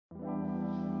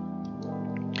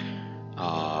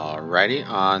Alrighty,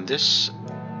 on this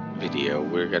video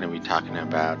we're going to be talking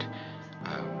about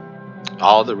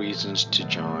all the reasons to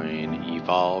join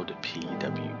Evolved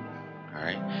PW.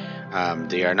 Alright,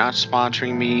 they are not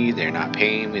sponsoring me, they're not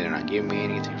paying me, they're not giving me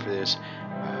anything for this.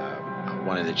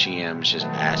 One of the GMs just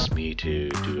asked me to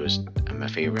do a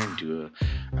favor and do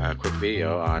a quick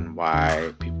video on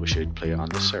why people should play on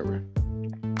this server.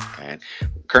 And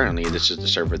currently this is the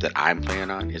server that I'm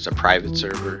playing on. It's a private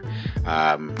server.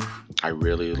 I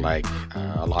really like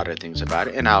a lot of things about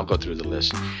it, and I'll go through the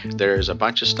list. There's a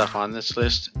bunch of stuff on this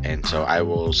list, and so I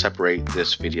will separate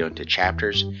this video into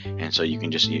chapters, and so you can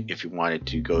just, if you wanted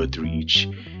to go through each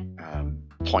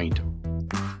point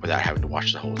without having to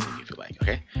watch the whole thing if you like,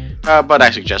 okay? But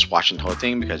I suggest watching the whole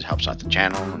thing because it helps out the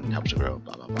channel and helps it grow,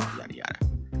 blah blah blah, yada yada.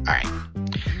 Alright,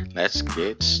 let's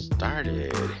get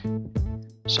started.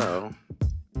 So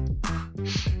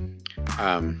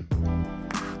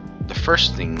the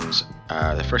first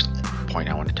point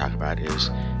I want to talk about is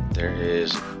there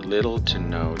is little to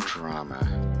no drama.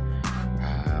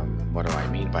 What do I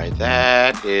mean by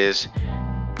that is,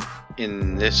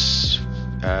 in this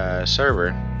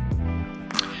server,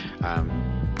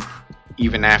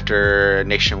 even after a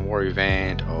nation war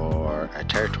event or a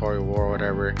territory war or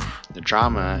whatever, the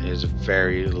drama is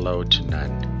very low to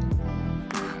none.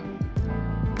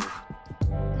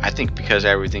 I think because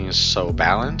everything is so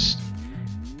balanced,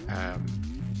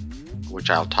 which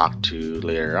I'll talk to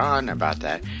later on about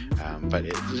that, but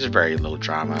there's very little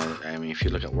drama. I mean, if you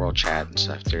look at world chat and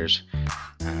stuff, there's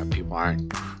people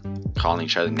aren't calling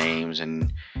each other names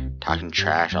and talking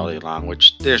trash all day long,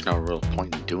 which there's no real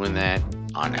point in doing that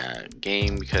on a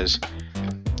game because,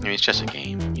 I mean, it's just a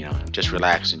game, you know. Just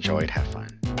relax, enjoy it, have fun,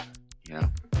 you know.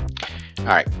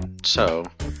 Alright, so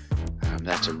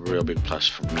that's a real big plus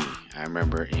for me. I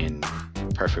remember in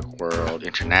Perfect World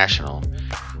International,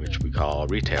 which we call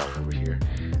retail over here,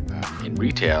 in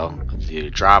retail the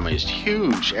drama is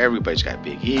huge. Everybody's got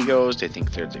big egos. They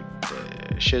think they're the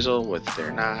shizzle, what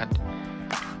they're not.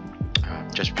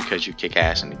 Just because you kick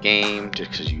ass in the game,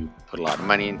 just because you put a lot of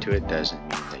money into it, doesn't mean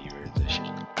that you're the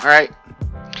shizzle. Alright,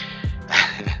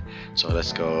 so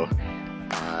let's go.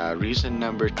 Reason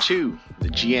number 2, the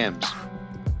GMs.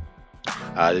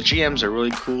 The GMs are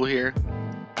really cool here.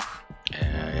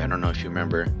 I don't know if you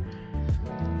remember,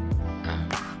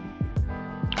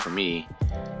 for me,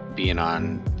 being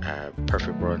on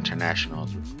Perfect World International,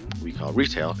 we call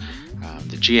retail,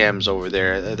 the GMs over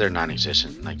there, they're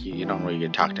non-existent. Like, you don't really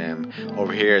get to talk to them.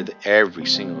 Over here, every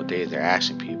single day they're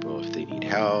asking people if they need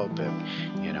help,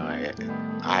 and you know,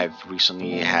 I've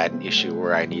recently had an issue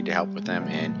where I needed help with them,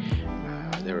 and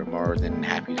they were more than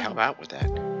happy to help out with that.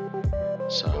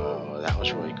 So that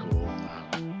was really cool.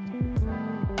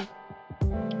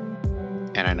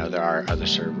 And I know there are other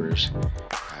servers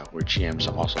where GMs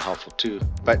are also helpful too,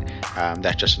 but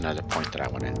that's just another point that I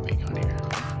wanted to make on here.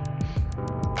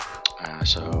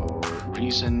 So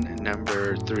reason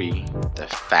number 3, the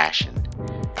fashion.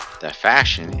 The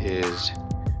fashion is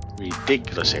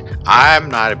ridiculous here. I'm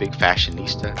not a big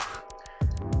fashionista.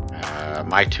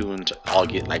 My tunes all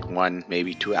get like 1,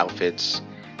 maybe 2 outfits,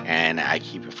 and I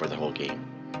keep it for the whole game.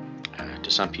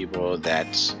 To some people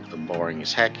that's boring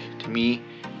as heck. To me,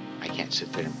 I can't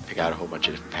sit there and pick out a whole bunch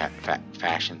of different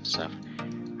fashion stuff.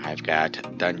 I've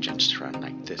got dungeons to run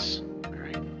like this.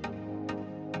 Alright.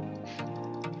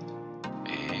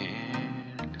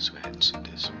 And let's go ahead and set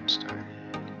this one started.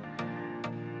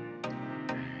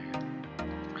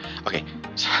 Okay,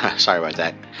 sorry about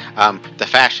that. The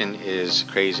fashion is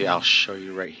crazy. I'll show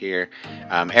you right here.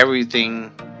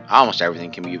 Almost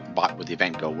everything can be bought with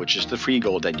Event Gold, which is the free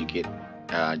gold that you get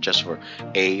just for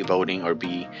A, voting, or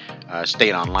B,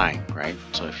 staying online, right?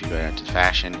 So if you go down to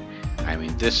fashion, I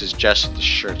mean, this is just the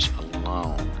shirts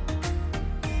alone.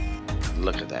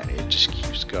 Look at that. It just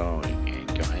keeps going and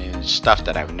going. And it's stuff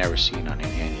that I've never seen on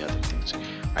any other things.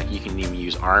 Like, you can even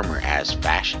use armor as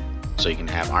fashion. So you can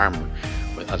have armor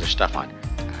with other stuff on.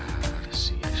 Let's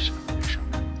see.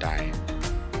 I'm dying.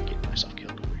 I'm getting myself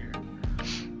killed over here.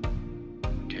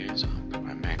 Okay, so I'll put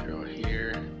my macro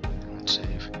here. Let's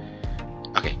save.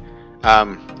 Okay.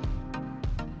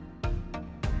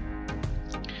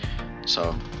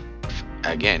 So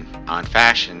again, on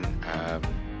fashion,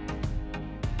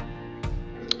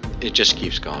 it just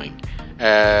keeps going.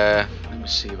 Let me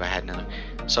see if I had another.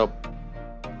 So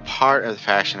part of the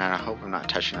fashion, and I hope I'm not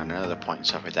touching on another point and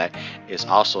stuff like that, is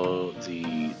also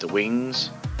the wings.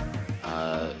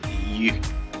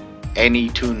 Any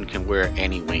tune can wear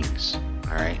any wings.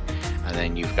 All right, and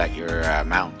then you've got your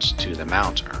mounts too. The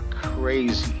mounts are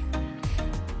crazy.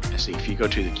 Let's see, if you go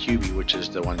to the QB, which is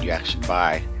the one you actually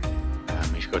buy,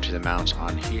 if you go to the mounts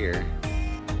on here,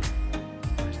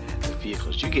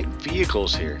 vehicles. You get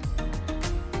vehicles here.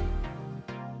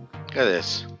 Look at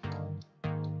this.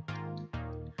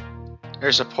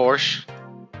 There's a Porsche.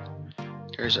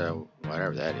 There's a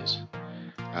whatever that is.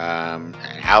 An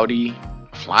Audi,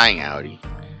 flying Audi.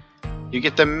 You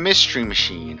get the mystery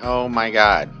machine. Oh my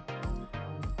god.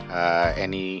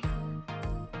 Any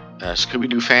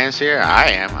Scooby-Doo fans here? I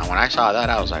am. When I saw that,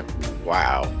 I was like,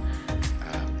 wow.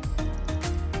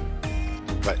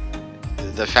 But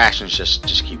the fashions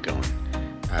just keep going.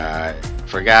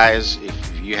 For guys,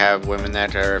 if you have women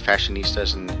that are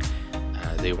fashionistas and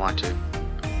they want to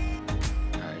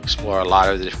explore a lot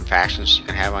of the different fashions you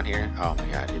can have on here, oh my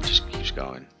god, it just keeps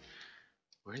going.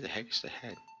 Where the heck is the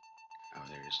head? Oh,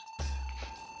 there it is.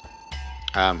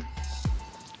 Trying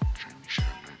to make sure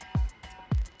I'm not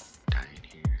dying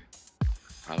here.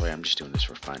 By the way, I'm just doing this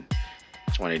for fun.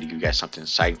 Just wanted to give you guys something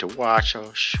exciting to watch.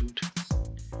 Oh shoot.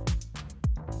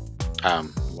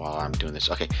 While I'm doing this,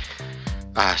 okay.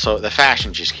 So the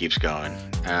fashion just keeps going.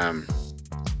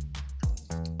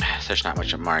 There's not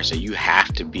much of Mars, so you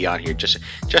have to be on here. Just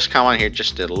come on here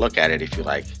just to look at it if you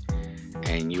like,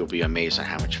 and you'll be amazed at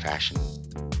how much fashion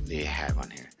they have on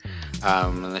here.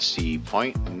 Let's see.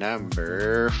 Point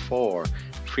number 4: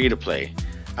 free to play.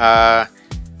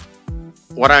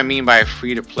 What I mean by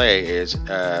free to play is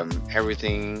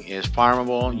everything is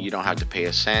farmable. You don't have to pay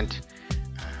a cent.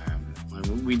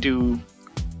 We do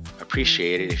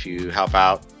appreciate it if you help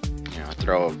out, you know,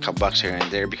 throw a couple bucks here and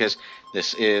there, because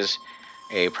this is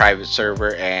a private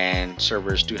server and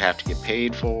servers do have to get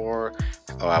paid for.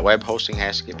 Web hosting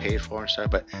has to get paid for and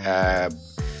stuff, but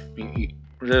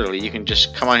literally you can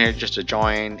just come on here just to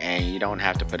join and you don't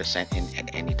have to put a cent in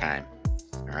at any time.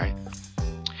 Alright,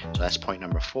 so that's point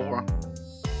number 4.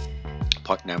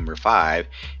 Point number 5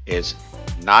 is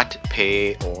not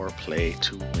pay or play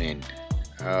to win.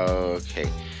 Okay,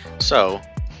 so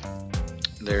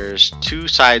there's two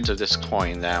sides of this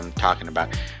coin that I'm talking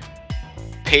about.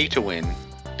 Pay to win,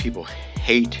 people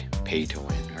hate pay to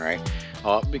win. All right,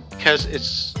 because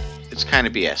it's kind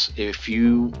of BS. If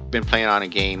you've been playing on a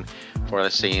game for,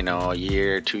 let's say, you know, a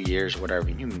year, 2 years, whatever,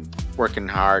 you've been working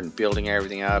hard and building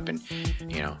everything up and,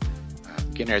 you know,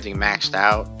 getting everything maxed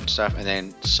out and stuff, and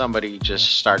then somebody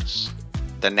just starts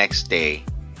the next day,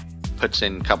 puts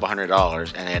in a couple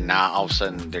 $100, and then now all of a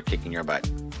sudden they're kicking your butt.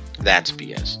 That's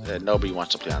BS. Nobody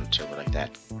wants to play on a server like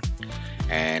that.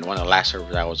 And one of the last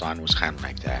servers I was on was kind of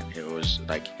like that. It was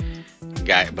like,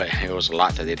 but it was a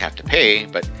lot that they'd have to pay,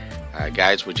 but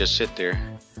guys would just sit there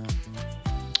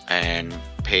and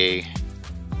pay.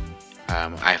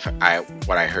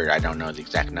 What I heard, I don't know the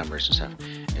exact numbers and stuff,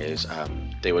 is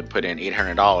they would put in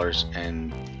 $800,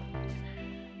 and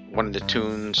one of the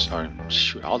tunes, or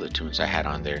shoot, all the tunes I had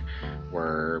on there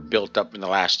were built up in the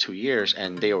last 2 years,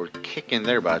 and they were kicking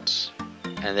their butts,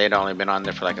 and they'd only been on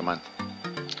there for like a month.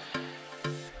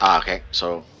 Okay,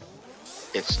 so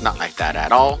it's not like that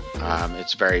at all.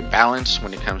 It's very balanced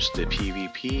when it comes to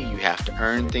PvP. You have to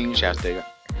earn things. You have to,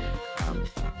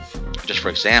 just for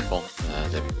example,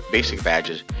 the basic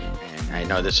badges. And I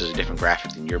know this is a different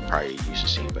graphic than you're probably used to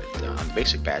seeing, but on the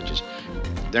basic badges,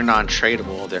 they're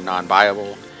non-tradable, they're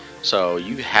non-buyable. So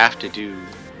you have to do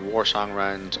war song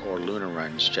runs or lunar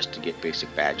runs just to get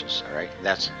basic badges. All right,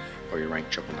 that's where you rank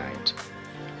 999s.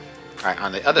 All right,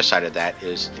 on the other side of that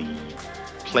is the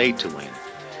play to win.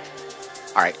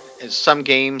 Alright, in some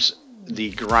games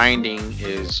the grinding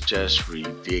is just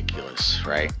ridiculous,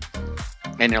 right?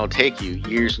 And it'll take you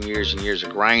years and years and years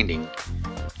of grinding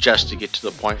just to get to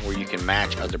the point where you can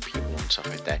match other people and stuff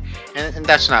like that. And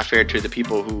that's not fair to the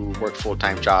people who work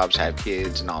full-time jobs, have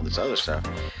kids, and all this other stuff.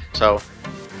 So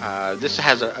this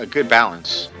has a good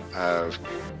balance of,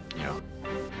 you know,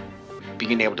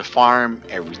 being able to farm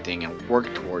everything and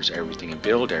work towards everything and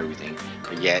build everything,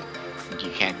 but yet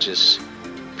you can't just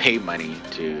pay money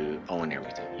to own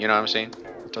everything. You know what I'm saying?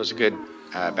 So it's a good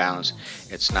balance.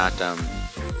 It's not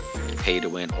pay to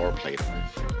win or play to win.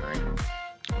 All right.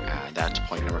 That's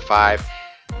point number 5.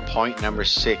 Point number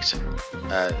 6.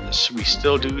 We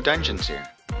still do dungeons here.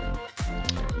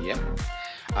 Yep.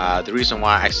 The reason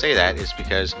why I say that is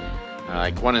because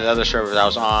like one of the other servers I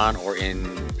was on, or in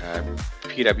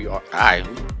PWI,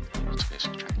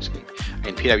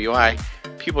 in PWI,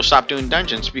 people stopped doing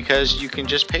dungeons because you can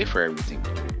just pay for everything.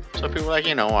 So people are like,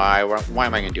 you know, why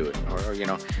am I going to do it? Or you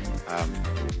know,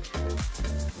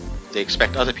 they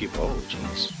expect other people. Oh,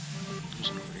 jeez.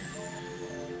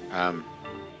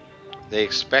 They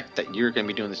expect that you're going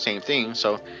to be doing the same thing,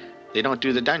 so they don't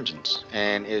do the dungeons,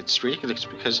 and it's ridiculous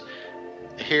because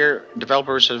here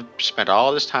developers have spent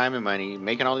all this time and money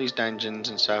making all these dungeons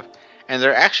and stuff, and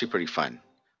they're actually pretty fun,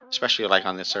 especially like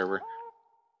on this server.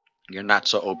 You're not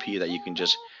so OP that you can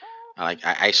just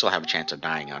I still have a chance of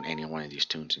dying on any one of these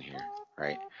tunes in here,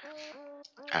 right?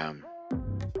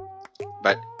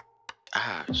 But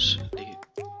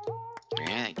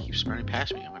yeah, it keeps running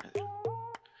past me. I'm gonna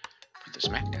put the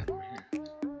smack down over here.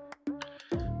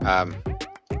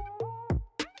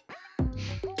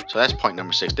 So that's point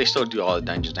number 6. They still do all the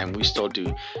dungeons, and we still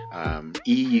do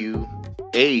EU,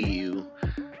 AU,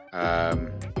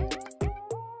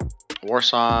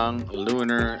 Warsong,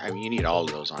 Lunar. I mean, you need all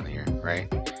of those on here,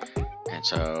 right? And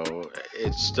so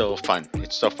it's still fun.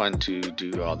 It's still fun to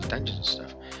do all the dungeons and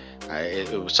stuff.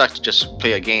 It would suck to just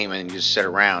play a game and just sit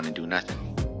around and do nothing.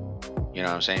 You know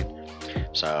what I'm saying?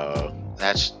 So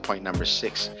that's point number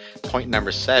 6. Point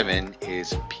number 7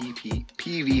 is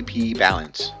PvP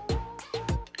balance.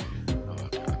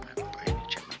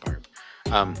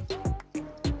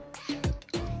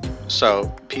 So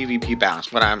PvP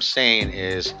balance. What I'm saying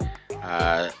is,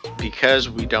 because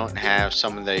we don't have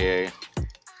some of the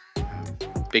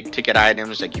big ticket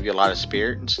items that give you a lot of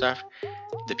spirit and stuff,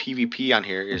 the PvP on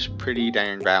here is pretty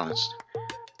darn balanced.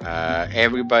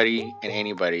 Everybody and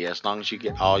anybody, as long as you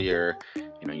get all your,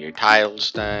 your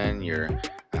tiles done, your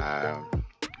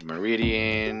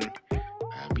meridian,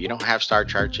 you don't have star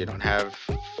charts, you don't have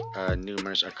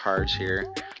Neumas or cards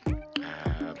here.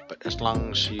 But as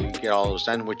long as you get all those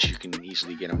done, which you can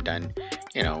easily get them done,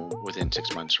 within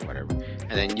 6 months or whatever,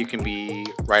 and then you can be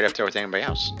right up there with anybody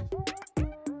else.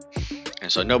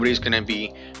 And so nobody's gonna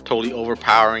be totally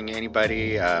overpowering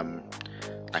anybody.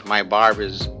 Like my barb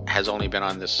has only been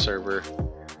on this server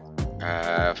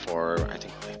for I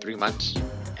think like 3 months,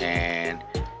 and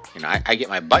I get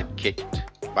my butt kicked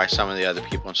by some of the other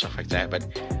people and stuff like that. But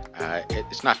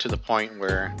it's not to the point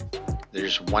where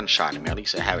there's one shot. I mean, at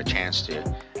least I have a chance to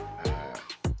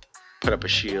put up a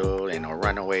shield and or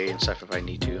run away and stuff if I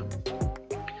need to.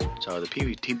 So the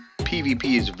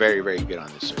PvP is very, very good on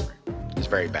this server. It's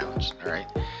very balanced. All right.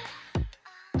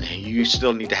 You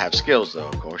still need to have skills though,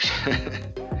 of course.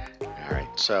 All right.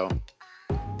 So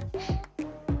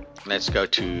let's go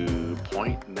to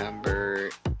point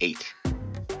number 8.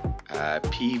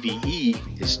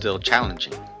 PvE is still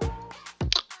challenging.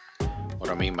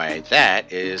 What I mean by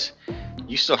that is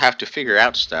you still have to figure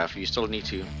out stuff. You still need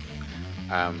to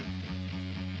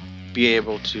be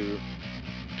able to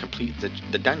complete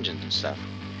the dungeons and stuff.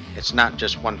 It's not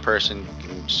just one person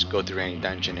can just go through any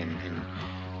dungeon and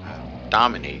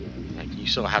dominate. Like, you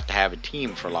still have to have a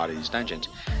team for a lot of these dungeons.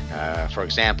 For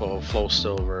example, Flow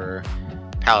Silver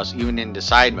Palace, even in the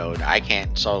side mode, I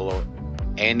can't solo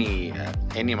any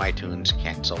of my tunes.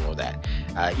 Can't solo that.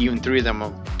 Even 3 of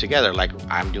them together, like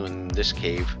I'm doing this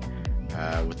cave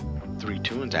with 3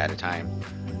 tunes at a time,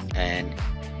 and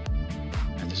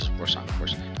this is Warsong, of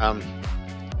course.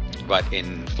 But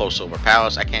in Flow Silver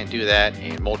Palace, I can't do that.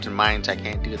 In Molten Mines, I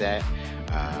can't do that.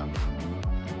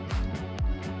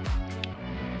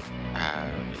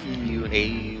 EU and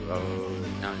AU,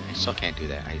 no, I still can't do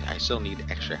that. I still need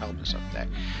extra help and stuff like that.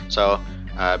 So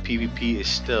PvP is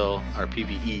still, or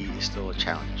PvE is still a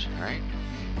challenge. All right.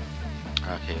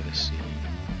 Okay, let's see.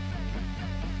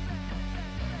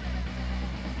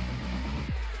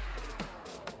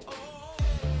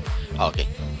 Okay,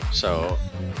 so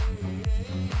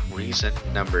reason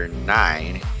number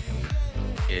 9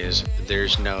 is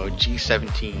there's no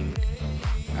G17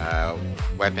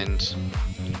 weapons.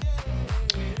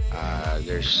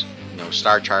 There's no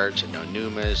star charts, no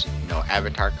Neumas, no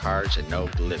avatar cards, and no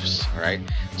Glyphs. All right,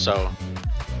 so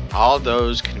all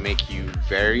those can make you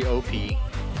very OP,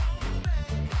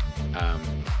 and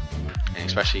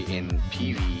especially in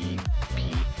PvP.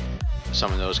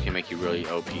 Some of those can make you really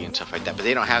OP and stuff like that, but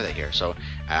they don't have that here. So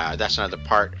that's another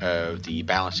part of the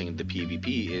balancing of the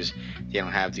PvP, is they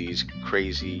don't have these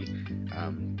crazy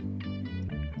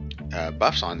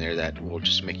buffs on there that will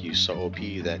just make you so OP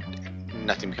that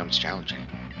nothing becomes challenging.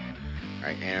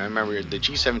 Right? And I remember the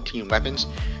G17 weapons,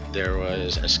 there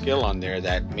was a skill on there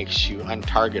that makes you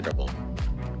untargetable.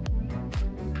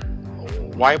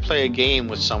 Why play a game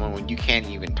with someone when you can't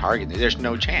even target them? There's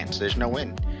no chance. There's no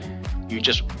win. You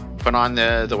just put on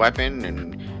the weapon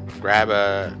and grab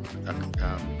a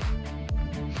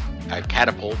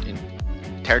catapult in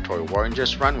territory war and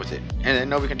just run with it, and then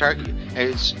nobody can target you.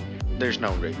 There's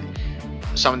no rig.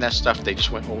 Some of that stuff they just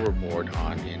went overboard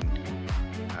on in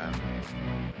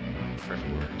Perfect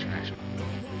World International.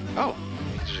 Oh,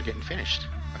 these are getting finished.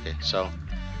 Okay, so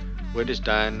wood is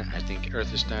done. I think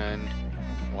earth is done.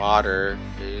 Water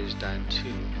is done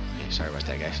too. Okay, sorry about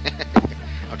that, guys.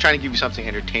 I'm trying to give you something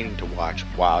entertaining to watch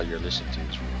while you're listening to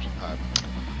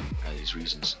these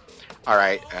reasons.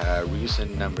 Alright,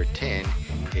 reason number 10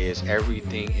 is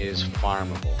everything is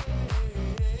farmable.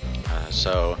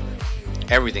 So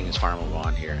everything is farmable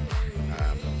on here.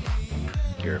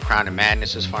 Your Crown of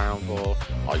Madness is farmable,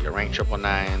 all your rank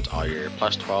 999s, all your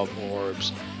plus 12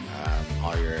 orbs,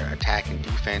 all your attack and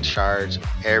defense shards,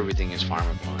 everything is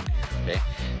farmable on here, okay?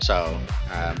 So,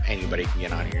 anybody can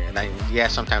get on here. And yeah,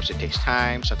 sometimes it takes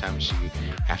time, sometimes you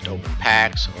have to open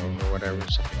packs or whatever,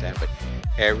 stuff like that, but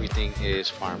everything is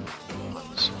farmable on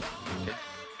this one, okay?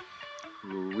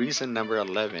 Reason number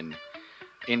 11,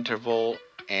 interval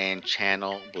and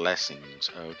channel blessings,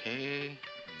 okay? Let me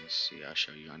see, I'll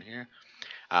show you on here.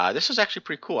 This is actually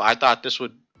pretty cool. I thought this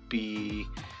would be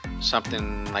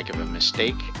something like of a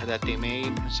mistake that they made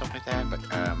and stuff like that, but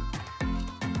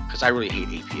because I really hate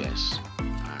APS,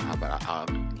 but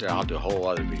I'll do a whole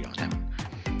other video on that one.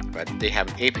 But they have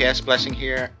an APS blessing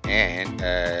here and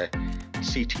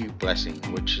CT blessing,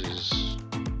 which is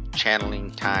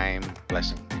channeling time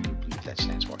blessing. I do believe that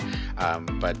stands for.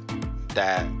 But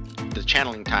the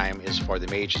channeling time is for the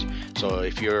mages. So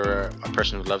if you're a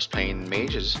person who loves playing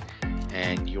mages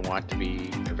and you want to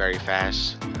be a very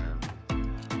fast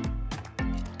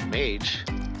mage,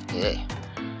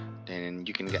 then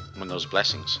you can get one of those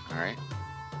blessings. Alright,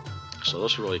 so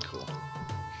those are really cool.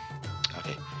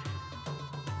 Okay,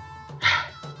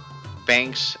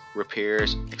 banks,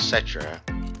 repairs, etc.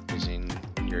 is in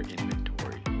your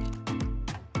inventory.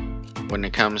 When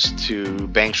it comes to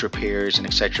banks, repairs, and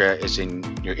etc. is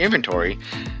in your inventory,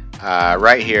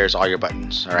 right here is all your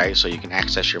buttons. Alright, so you can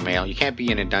access your mail. You can't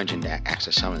be in a dungeon to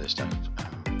access some of this stuff.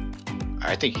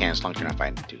 I think you can as long as you're not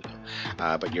fighting too,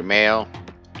 though. But your mail,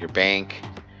 your bank,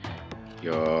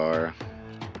 your,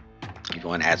 if you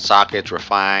want to add sockets,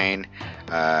 refine,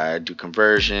 do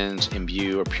conversions,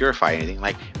 imbue, or purify anything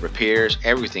like repairs,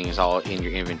 everything is all in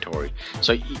your inventory.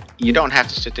 So you don't have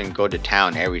to sit there and go to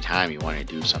town every time you want to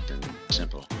do something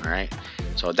simple. Alright,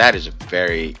 so that is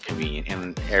very convenient,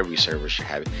 and every server should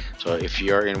have it. So if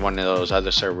you're in one of those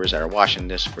other servers that are watching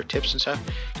this for tips and stuff,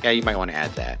 yeah, you might want to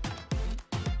add that.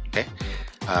 Okay,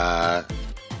 God,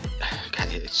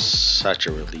 it's such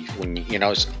a relief when you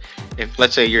know, if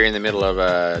let's say you're in the middle of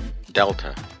a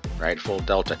delta, right, full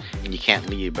delta, and you can't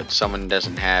leave, but someone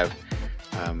doesn't have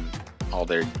all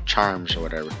their charms or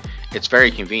whatever. It's very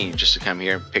convenient just to come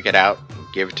here, pick it out,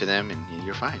 give it to them, and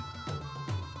you're fine.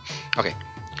 Okay,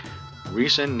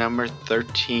 reason number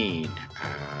 13.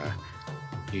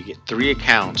 You get 3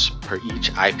 accounts per each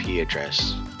IP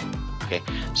address. Okay,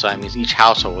 so that means each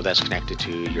household that's connected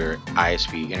to your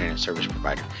ISP, internet service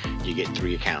provider, you get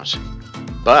 3 accounts.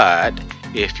 But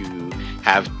if you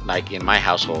have, like in my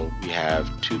household, we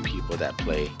have 2 people that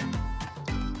play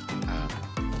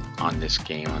on this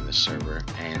game, on this server,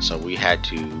 and so we had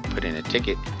to put in a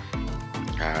ticket,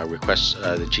 request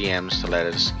the GMs to let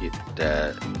us get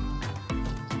the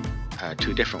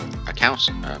 2 different accounts,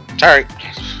 sorry,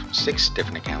 6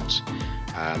 different accounts,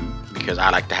 because I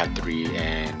like to have 3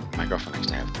 and my girlfriend likes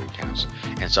to have 3 accounts,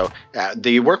 and so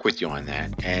they work with you on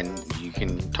that, and you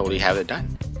can totally have it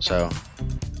done. So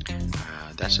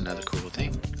that's another cool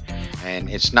thing. And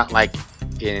it's not like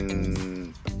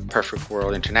in Perfect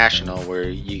World International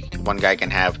where one guy can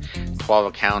have 12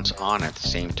 accounts on at the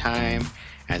same time,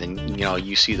 and then you know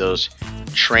you see those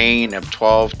train of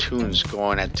 12 tunes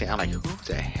going at the time. I'm like, who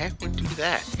the heck would do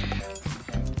that?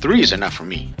 3 is enough for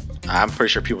me. I'm pretty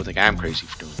sure people think I'm crazy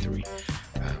for doing 3,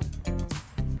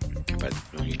 but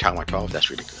when you're talking about 12, that's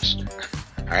ridiculous.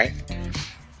 Alright,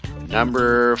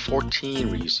 number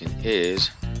 14 reason is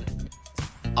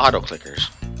auto clickers.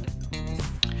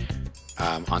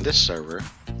 On this server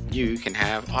you can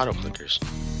have auto clickers.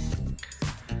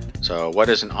 So what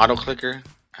is an auto clicker?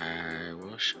 I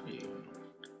will show you.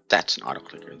 That's an auto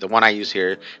clicker. The one I use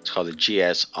here is called the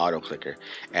GS auto clicker,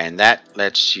 and that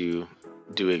lets you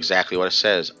do exactly what it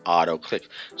says, auto click.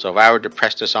 So if I were to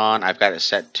press this on, I've got it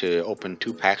set to open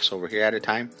 2 packs over here at a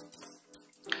time.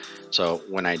 So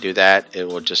when I do that, it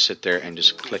will just sit there and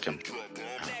just click them.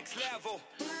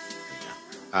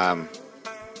 And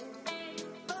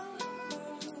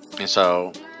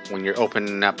so when you're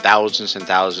opening up thousands and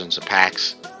thousands of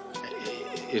packs,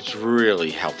 it's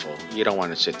really helpful. You don't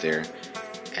want to sit there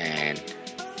and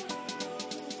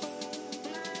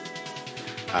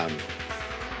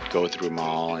go through them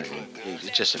all, and it's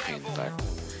just a pain in the butt.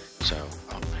 So,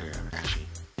 oh, here, actually,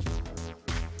 I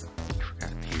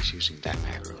forgot he's using that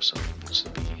macro, so he wants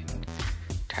to be in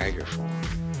tiger form.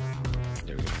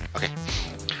 There we go. Okay.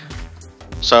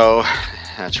 So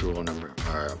that's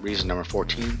reason number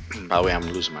 14. By the way, I'm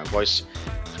losing my voice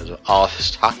because of all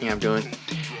this talking I'm doing.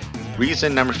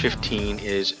 Reason number 15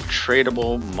 is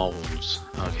tradable molds.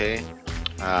 Okay,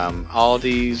 all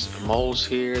these molds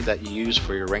here that you use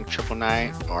for your rank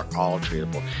 999 are all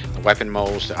tradable. The weapon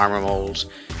molds, the armor molds,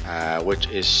 which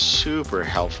is super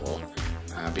helpful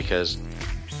because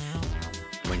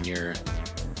when you're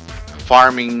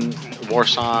farming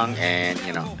Warsong, and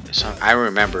you know, I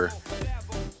remember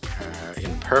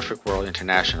in Perfect World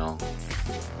International,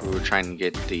 we were trying to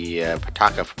get the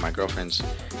Pataka for my girlfriend's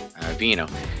Vino,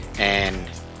 and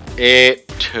it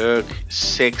took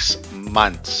 6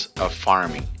 months of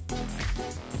farming.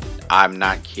 I'm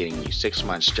not kidding you, 6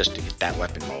 months just to get that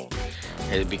weapon mold.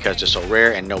 Because it's so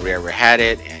rare and nobody ever had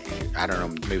it, and I don't know,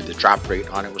 maybe the drop rate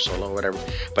on it was so low or whatever.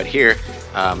 But here,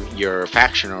 your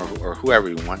faction or whoever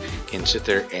you want can sit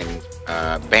there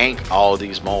and bank all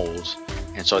these molds,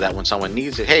 and so that when someone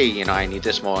needs it, hey, you know, I need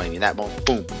this mold, I need that mold,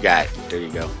 boom, got it. There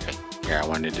you go. Here, I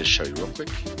wanted to show you real quick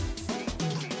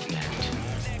that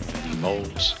the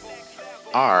molds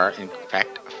are in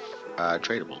fact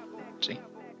tradable. See?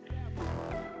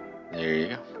 There you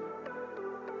go.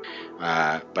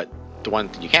 But the one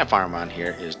thing you can't farm on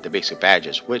here is the basic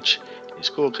badges, which is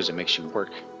cool because it makes you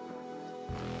work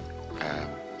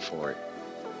for it.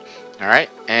 Alright,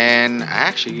 and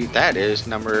actually that is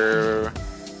number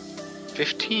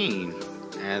 15,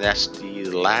 and that's the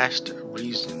last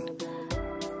reason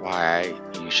why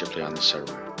you should play on the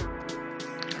server.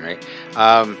 Alright,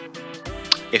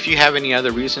 if you have any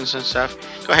other reasons and stuff,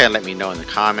 go ahead and let me know in the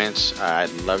comments. I'd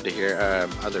love to hear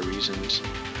other reasons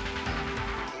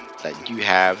that you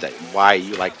have, that why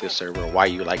you like this server, why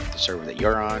you like the server that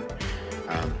you're on.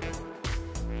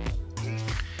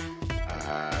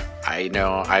 I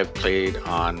know I've played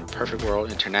on Perfect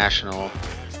World International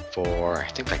for I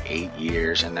think like 8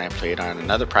 years, and I played on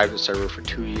another private server for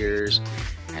 2 years,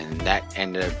 and that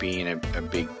ended up being a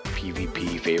big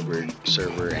PvP favored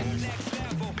server and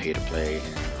pay to play,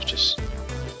 and it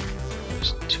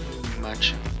was too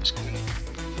much.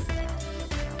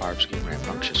 Barb's getting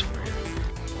rambunctious over here.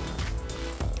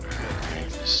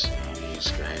 Alright, let's see,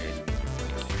 let's go ahead and get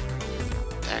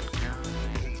that going.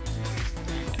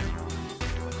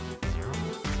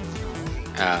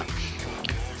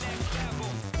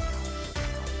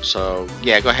 So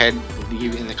yeah, go ahead and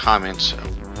leave in the comments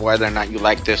whether or not you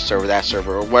like this server, that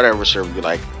server, or whatever server you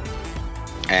like,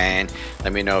 and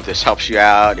let me know if this helps you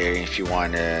out, and if you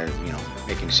want to, you know,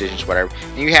 making decisions, whatever.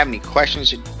 And if you have any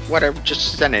questions, whatever,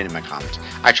 just send it in my comments.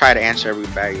 I try to answer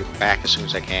everybody back as soon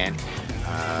as I can.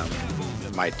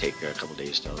 It might take a couple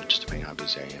days though, just depending on how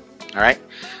busy I am. Alright,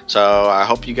 so I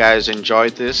hope you guys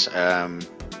enjoyed this.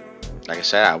 Like I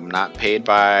said, I'm not paid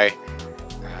by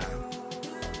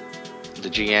the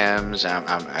GMs.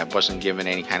 I wasn't given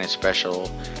any kind of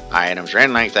special items or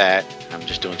anything like that. I'm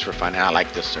just doing this for fun, and I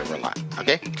like this server a lot.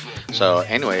 Okay, so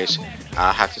anyways,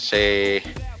 I'll have to say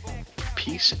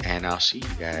peace, and I'll see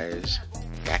you guys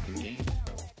back in game.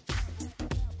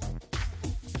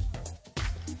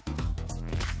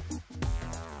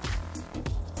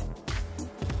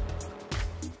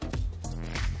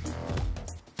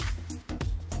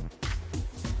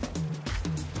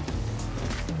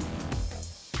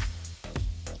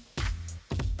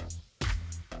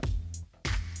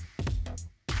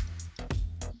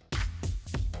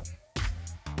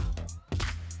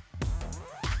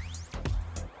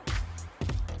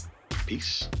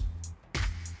 Peace.